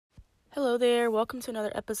Hello there. Welcome to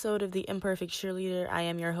another episode of The Imperfect Cheerleader. I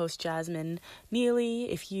am your host, Jasmine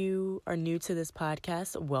Neely. If you are new to this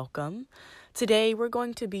podcast, welcome. Today, we're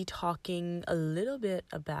going to be talking a lot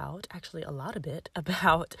about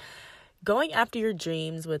going after your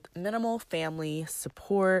dreams with minimal family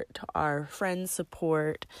support, our friends'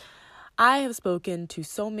 support. I have spoken to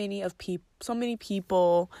so many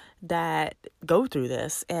people that go through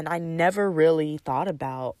this, and I never really thought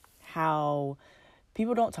about how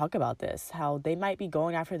people don't talk about this, how they might be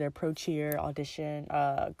going after their pro cheer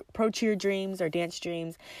dreams or dance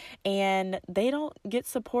dreams, and they don't get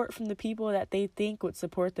support from the people that they think would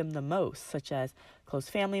support them the most, such as close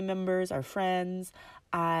family members or friends.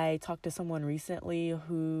 I talked to someone recently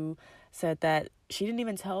who said that she didn't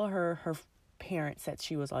even tell her parents that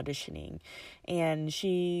she was auditioning, and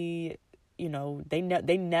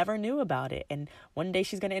they never knew about it. And one day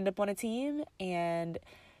she's going to end up on a team, and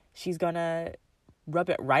she's going to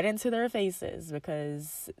rub it right into their faces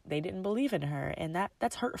because they didn't believe in her, and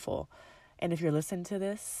that's hurtful. And if you're listening to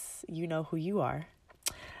this, you know who you are.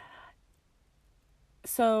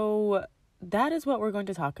 So that is what we're going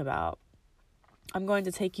to talk about. I'm going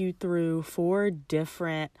to take you through 4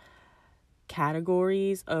 different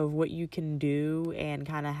categories of what you can do and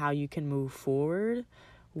kind of how you can move forward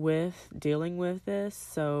with dealing with this.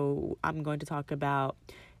 So I'm going to talk about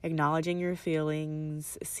acknowledging your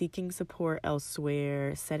feelings, seeking support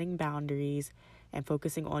elsewhere, setting boundaries, and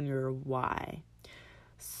focusing on your why.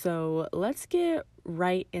 So let's get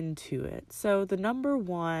right into it. So the number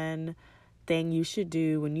one thing you should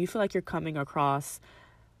do when you feel like you're coming across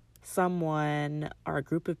someone or a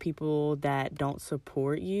group of people that don't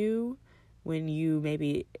support you, when you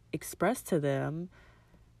maybe express to them,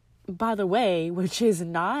 by the way, which is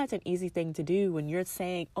not an easy thing to do when you're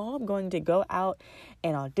saying, I'm going to go out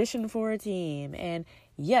and audition for a team. And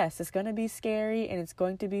yes, it's going to be scary, and it's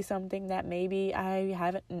going to be something that maybe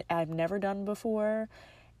I've never done before.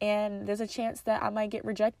 And there's a chance that I might get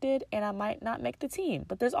rejected and I might not make the team.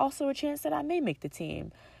 But there's also a chance that I may make the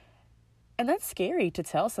team. And that's scary to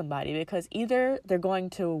tell somebody, because either they're going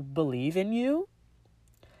to believe in you,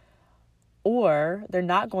 or they're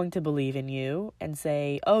not going to believe in you and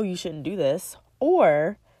say, you shouldn't do this.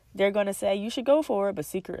 Or they're going to say you should go for it, but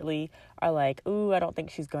secretly are like, I don't think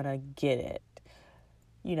she's going to get it.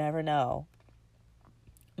 You never know.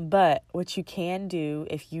 But what you can do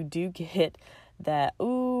if you do get that,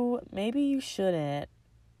 maybe you shouldn't,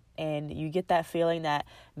 and you get that feeling that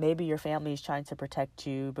maybe your family is trying to protect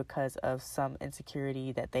you because of some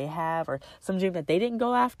insecurity that they have or some dream that they didn't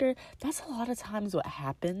go after. That's a lot of times what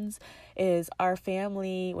happens is our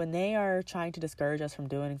family, when they are trying to discourage us from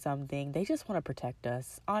doing something, they just want to protect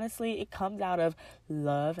us. Honestly, it comes out of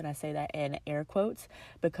love, and I say that in air quotes,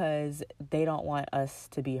 because they don't want us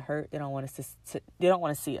to be hurt. They don't want us they don't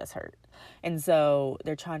want to see us hurt. And so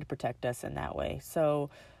they're trying to protect us in that way.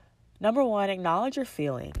 So number one, acknowledge your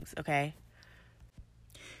feelings, okay?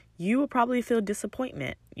 You will probably feel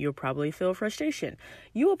disappointment. You'll probably feel frustration.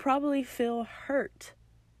 You will probably feel hurt.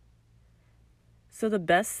 So the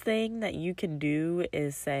best thing that you can do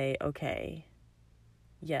is say, okay,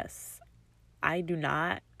 yes, I do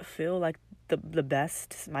not feel like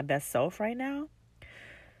my best self right now.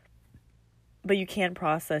 But you can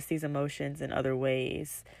process these emotions in other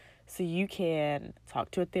ways. So you can talk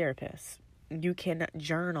to a therapist. You can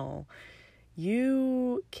journal.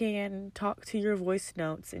 You can talk to your voice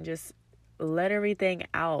notes and just let everything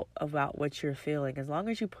out about what you're feeling. As long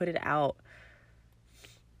as you put it out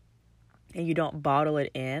and you don't bottle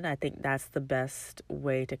it in, I think that's the best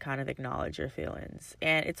way to kind of acknowledge your feelings.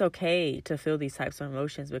 And it's okay to feel these types of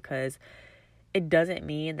emotions, because it doesn't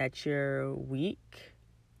mean that you're weak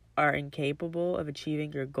or incapable of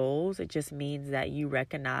achieving your goals. It just means that you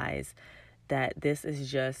recognize that this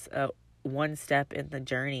is just one step in the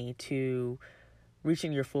journey to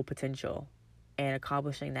reaching your full potential and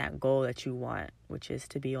accomplishing that goal that you want, which is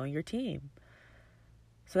to be on your team.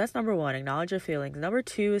 So that's number one, acknowledge your feelings. Number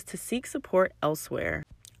 2 is to seek support elsewhere.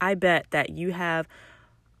 I bet that you have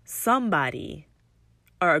somebody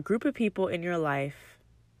or a group of people in your life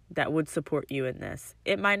that would support you in this.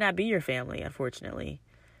 It might not be your family, unfortunately.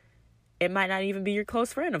 It might not even be your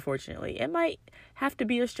close friend, unfortunately. It might have to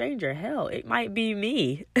be a stranger. Hell, it might be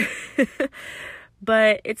me.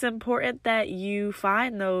 But it's important that you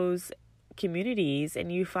find those communities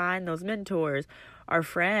and you find those mentors or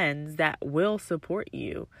friends that will support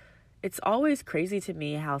you. It's always crazy to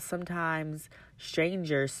me how sometimes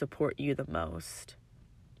strangers support you the most.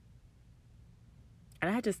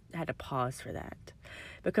 And I just had to pause for that,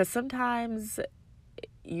 because sometimes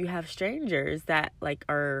you have strangers that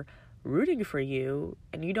are rooting for you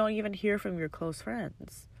and you don't even hear from your close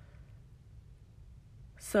friends.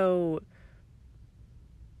 So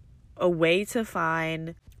a way to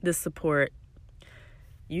find the support,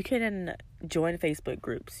 you can join Facebook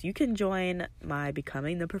groups. You can join my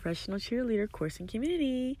Becoming the Professional Cheerleader course and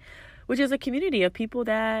community, which is a community of people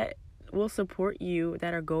that will support you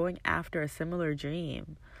that are going after a similar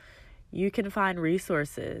dream. You can find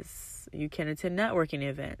resources. You can attend networking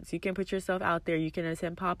events. You can put yourself out there. You can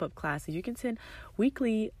attend pop-up classes. You can attend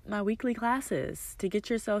my weekly classes to get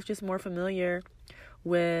yourself just more familiar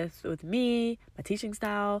with me, my teaching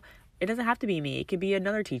style. It doesn't have to be me. It could be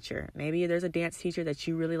another teacher. Maybe there's a dance teacher that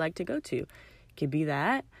you really like to go to. It could be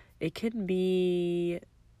that. It could be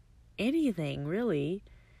anything, really.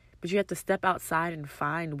 But you have to step outside and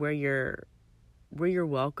find where you're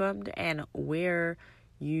welcomed and where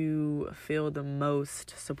you feel the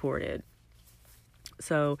most supported.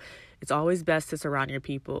 So it's always best to surround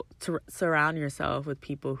yourself with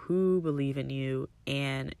people who believe in you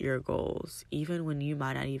and your goals, even when you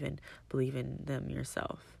might not even believe in them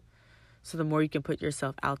yourself. So the more you can put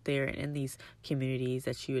yourself out there and in these communities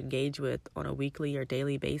that you engage with on a weekly or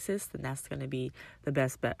daily basis, then that's going to be the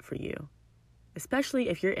best bet for you. Especially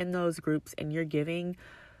if you're in those groups and you're giving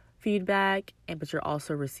feedback, but you're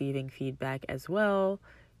also receiving feedback as well.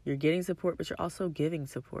 You're getting support, but you're also giving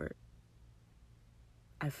support.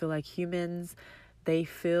 I feel like humans,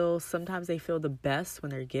 sometimes they feel the best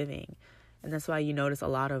when they're giving. And that's why you notice a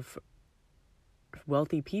lot of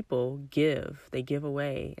wealthy people they give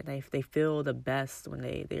away, and they feel the best when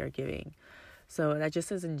they are giving. So that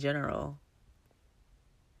just is in general.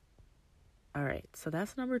 All right, so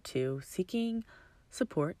that's number 2, seeking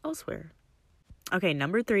support elsewhere. Okay,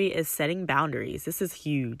 number 3 is setting boundaries. This is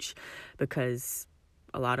huge because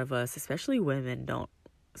a lot of us, especially women, don't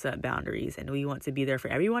set boundaries, and we want to be there for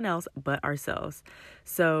everyone else but ourselves.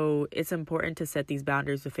 So it's important to set these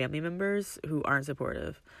boundaries with family members who aren't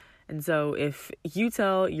supportive. And so if you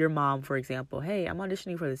tell your mom, for example, hey, I'm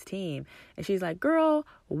auditioning for this team, and she's like, girl,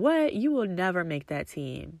 what? You will never make that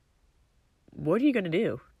team. What are you going to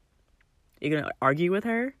do? You're going to argue with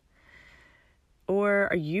her? Or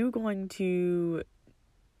are you going to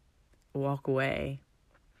walk away,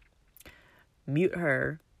 mute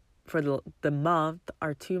her for the month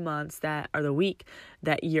or 2 months or the week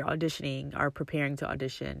that you're auditioning or preparing to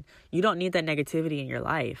audition? You don't need that negativity in your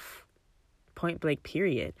life. Point blank,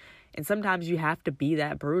 period. And sometimes you have to be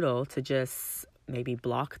that brutal to just maybe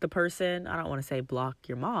block the person. I don't want to say block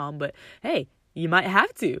your mom, but hey, you might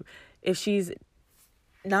have to. If she's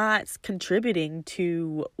not contributing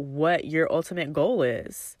to what your ultimate goal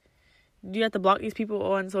is. Do you have to block these people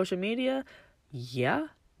on social media? Yeah.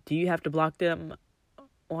 Do you have to block them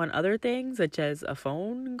on other things, such as a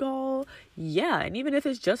phone call? Yeah. And even if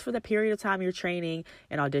it's just for the period of time you're training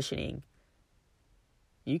and auditioning,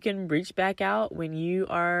 you can reach back out when you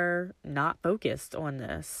are not focused on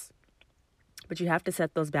this. But you have to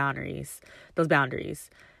set those boundaries.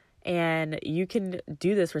 And you can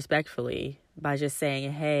do this respectfully by just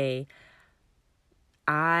saying, hey,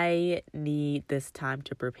 I need this time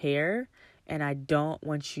to prepare, and I don't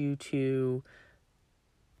want you to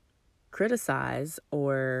criticize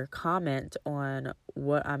or comment on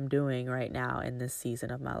what I'm doing right now in this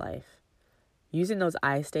season of my life. Using those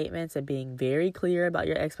I statements and being very clear about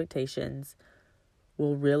your expectations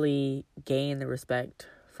will really gain the respect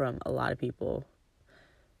from a lot of people.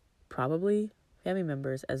 Probably family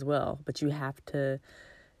members as well, but you have to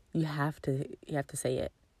say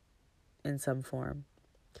it in some form.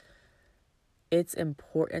 It's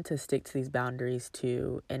important to stick to these boundaries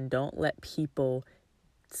too, and don't let people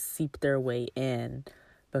seep their way in,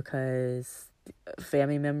 because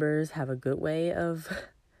family members have a good way of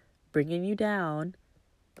bringing you down,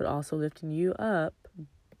 but also lifting you up.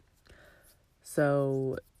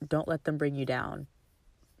 So don't let them bring you down,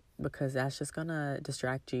 because that's just gonna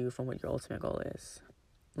distract you from what your ultimate goal is.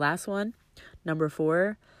 Last one, number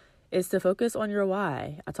 4, is to focus on your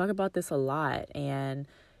why. I talk about this a lot, and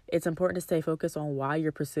it's important to stay focused on why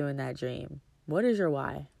you're pursuing that dream. What is your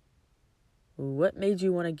why? What made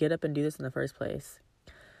you want to get up and do this in the first place?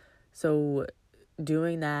 So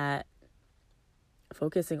doing that,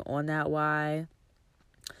 focusing on that why,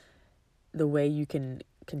 the way you can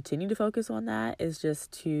continue to focus on that is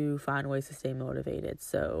just to find ways to stay motivated.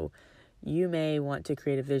 So you may want to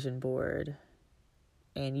create a vision board,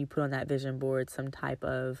 and you put on that vision board some type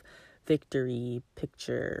of victory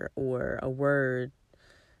picture or a word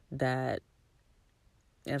that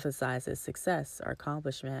emphasizes success or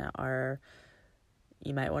accomplishment, or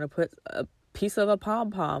you might want to put a piece of a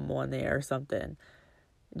pom-pom on there or something.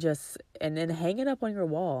 And then hang it up on your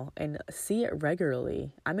wall and see it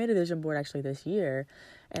regularly. I made a vision board actually this year,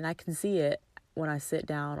 and I can see it when I sit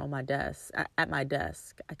down on my desk, at my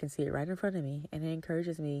desk, I can see it right in front of me, and it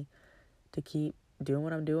encourages me to keep doing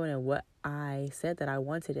what I'm doing and what I said that I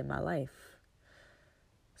wanted in my life.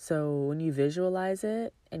 So when you visualize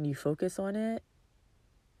it and you focus on it,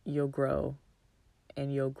 you'll grow,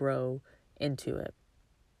 and you'll grow into it.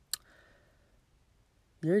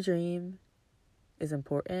 Your dream is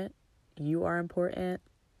important. You are important.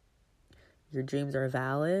 Your dreams are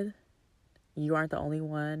valid. You aren't the only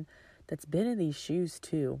one that's been in these shoes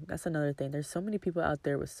too. That's another thing. There's so many people out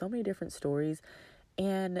there with so many different stories,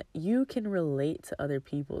 and you can relate to other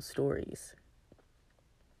people's stories.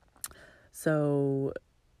 So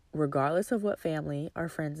regardless of what family or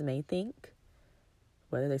friends may think,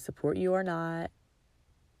 whether they support you or not,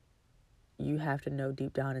 you have to know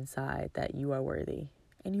deep down inside that you are worthy,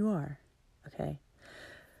 and you are, okay?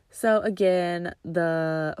 So again,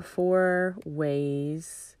 the 4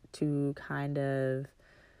 ways to kind of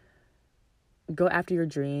go after your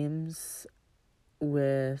dreams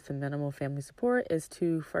with minimal family support is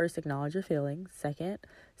to first acknowledge your feelings. Second,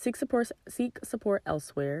 seek support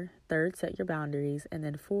elsewhere. Third, set your boundaries. And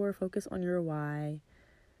then 4, focus on your why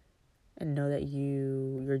and know that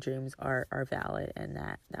your dreams are valid, and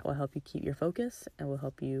that will help you keep your focus and will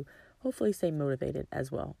help you hopefully stay motivated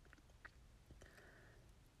as well.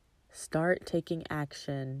 Start taking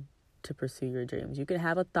action to pursue your dreams. You can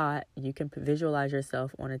have a thought, you can visualize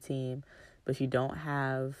yourself on a team, but if you don't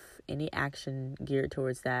have any action geared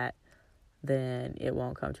towards that, then it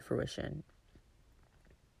won't come to fruition.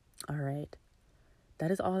 All right. That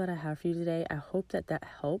is all that I have for you today. I hope that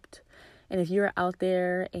helped. And if you're out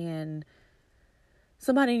there and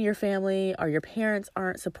somebody in your family or your parents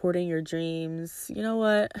aren't supporting your dreams, you know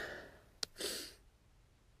what?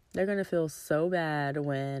 They're going to feel so bad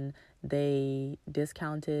when they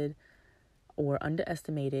discounted or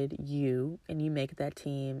underestimated you, and you make that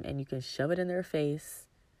team, and you can shove it in their face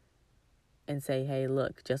and say, hey,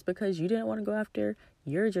 look, just because you didn't want to go after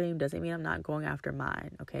your dream doesn't mean I'm not going after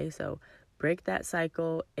mine, okay? So break that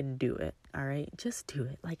cycle and do it, all right? Just do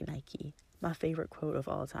it, like Nike, my favorite quote of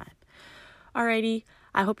all time. Alrighty,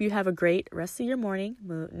 I hope you have a great rest of your morning,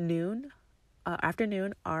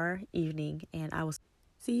 afternoon, or evening, and I will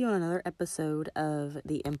see you on another episode of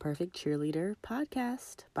the Imperfect Cheerleader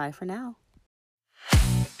podcast. Bye for now.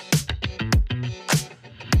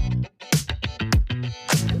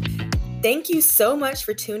 Thank you so much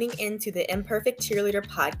for tuning in to the Imperfect Cheerleader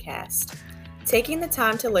podcast. Taking the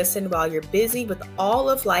time to listen while you're busy with all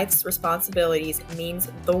of life's responsibilities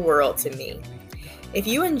means the world to me. If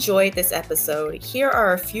you enjoyed this episode, here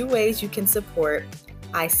are a few ways you can support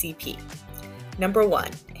ICP. Number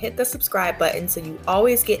 1, hit the subscribe button so you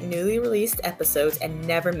always get newly released episodes and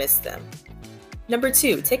never miss them. Number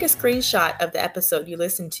 2, take a screenshot of the episode you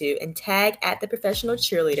listened to and tag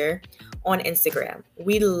 @theprofessionalcheerleader on Instagram.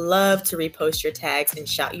 We love to repost your tags and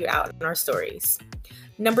shout you out in our stories.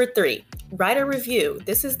 Number 3, write a review.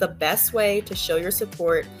 This is the best way to show your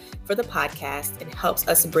support for the podcast and helps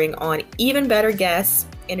us bring on even better guests,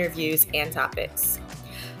 interviews, and topics.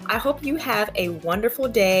 I hope you have a wonderful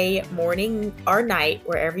day, morning, or night,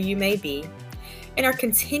 wherever you may be, and are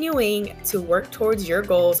continuing to work towards your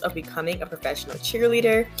goals of becoming a professional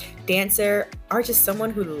cheerleader, dancer, or just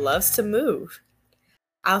someone who loves to move.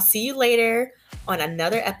 I'll see you later on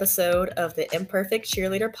another episode of the Imperfect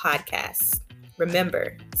Cheerleader podcast.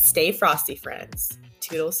 Remember, stay frosty, friends.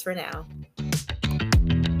 Toodles for now.